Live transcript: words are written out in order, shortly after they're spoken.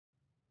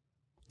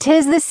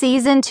'Tis the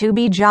season to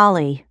be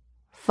jolly.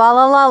 Fa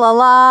la la la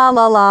la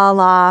la la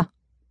la.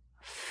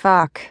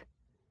 Fuck.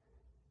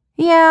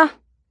 Yeah,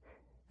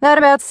 that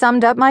about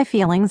summed up my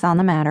feelings on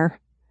the matter.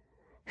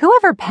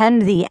 Whoever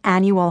penned the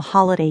annual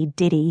holiday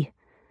ditty?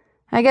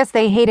 I guess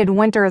they hated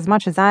winter as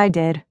much as I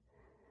did.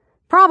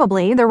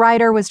 Probably the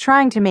writer was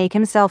trying to make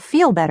himself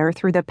feel better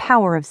through the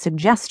power of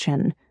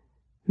suggestion.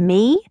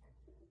 Me?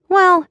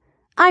 Well,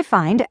 I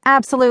find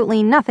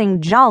absolutely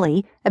nothing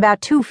jolly about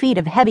 2 feet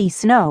of heavy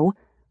snow,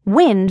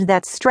 wind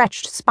that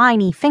stretched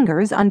spiny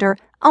fingers under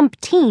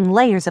umpteen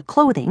layers of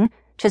clothing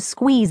to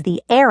squeeze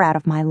the air out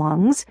of my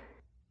lungs,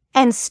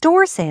 and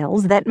store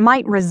sales that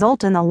might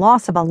result in the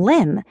loss of a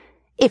limb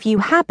if you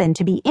happen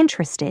to be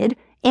interested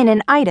in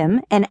an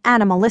item an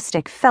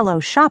animalistic fellow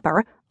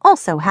shopper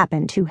also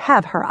happened to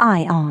have her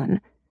eye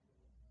on.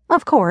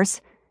 Of course,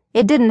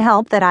 it didn't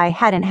help that I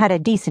hadn't had a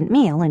decent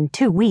meal in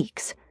 2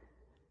 weeks.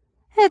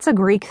 It's a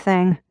Greek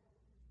thing.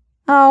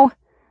 Oh,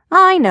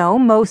 I know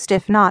most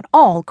if not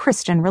all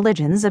Christian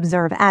religions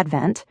observe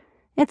Advent.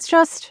 It's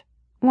just,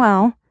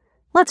 well,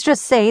 let's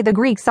just say the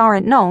Greeks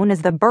aren't known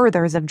as the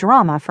birthers of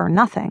drama for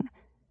nothing.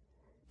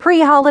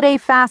 Pre-holiday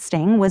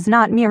fasting was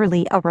not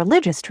merely a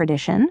religious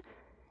tradition,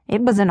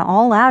 it was an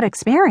all-out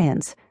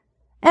experience.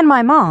 And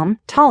my mom,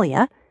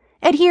 Talia,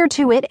 adhered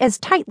to it as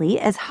tightly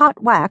as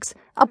hot wax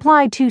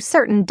applied to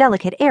certain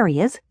delicate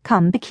areas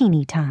come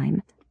bikini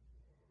time.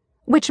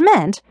 Which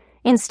meant,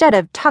 instead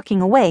of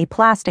tucking away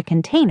plastic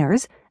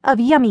containers of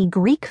yummy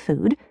Greek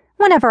food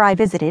whenever I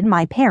visited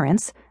my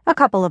parents a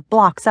couple of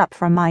blocks up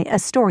from my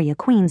Astoria,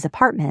 Queens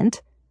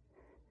apartment,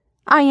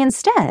 I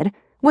instead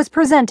was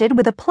presented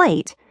with a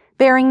plate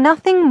bearing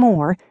nothing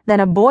more than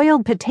a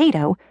boiled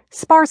potato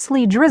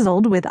sparsely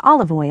drizzled with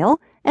olive oil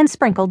and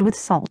sprinkled with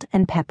salt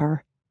and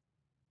pepper.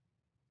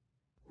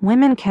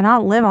 Women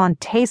cannot live on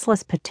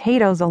tasteless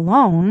potatoes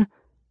alone,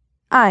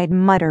 I'd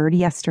muttered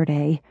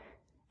yesterday,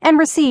 and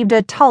received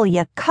a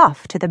Talia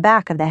cuff to the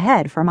back of the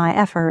head for my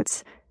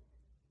efforts.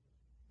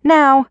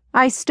 Now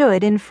I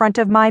stood in front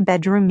of my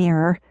bedroom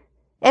mirror,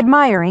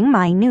 admiring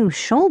my new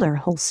shoulder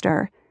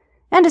holster,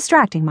 and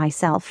distracting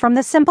myself from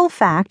the simple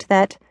fact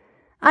that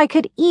I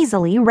could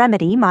easily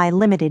remedy my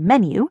limited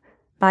menu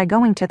by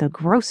going to the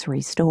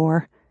grocery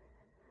store.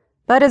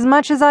 But as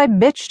much as I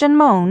bitched and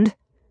moaned,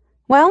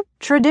 well,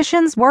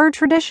 traditions were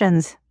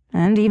traditions,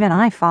 and even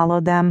I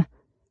followed them,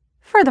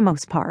 for the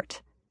most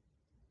part.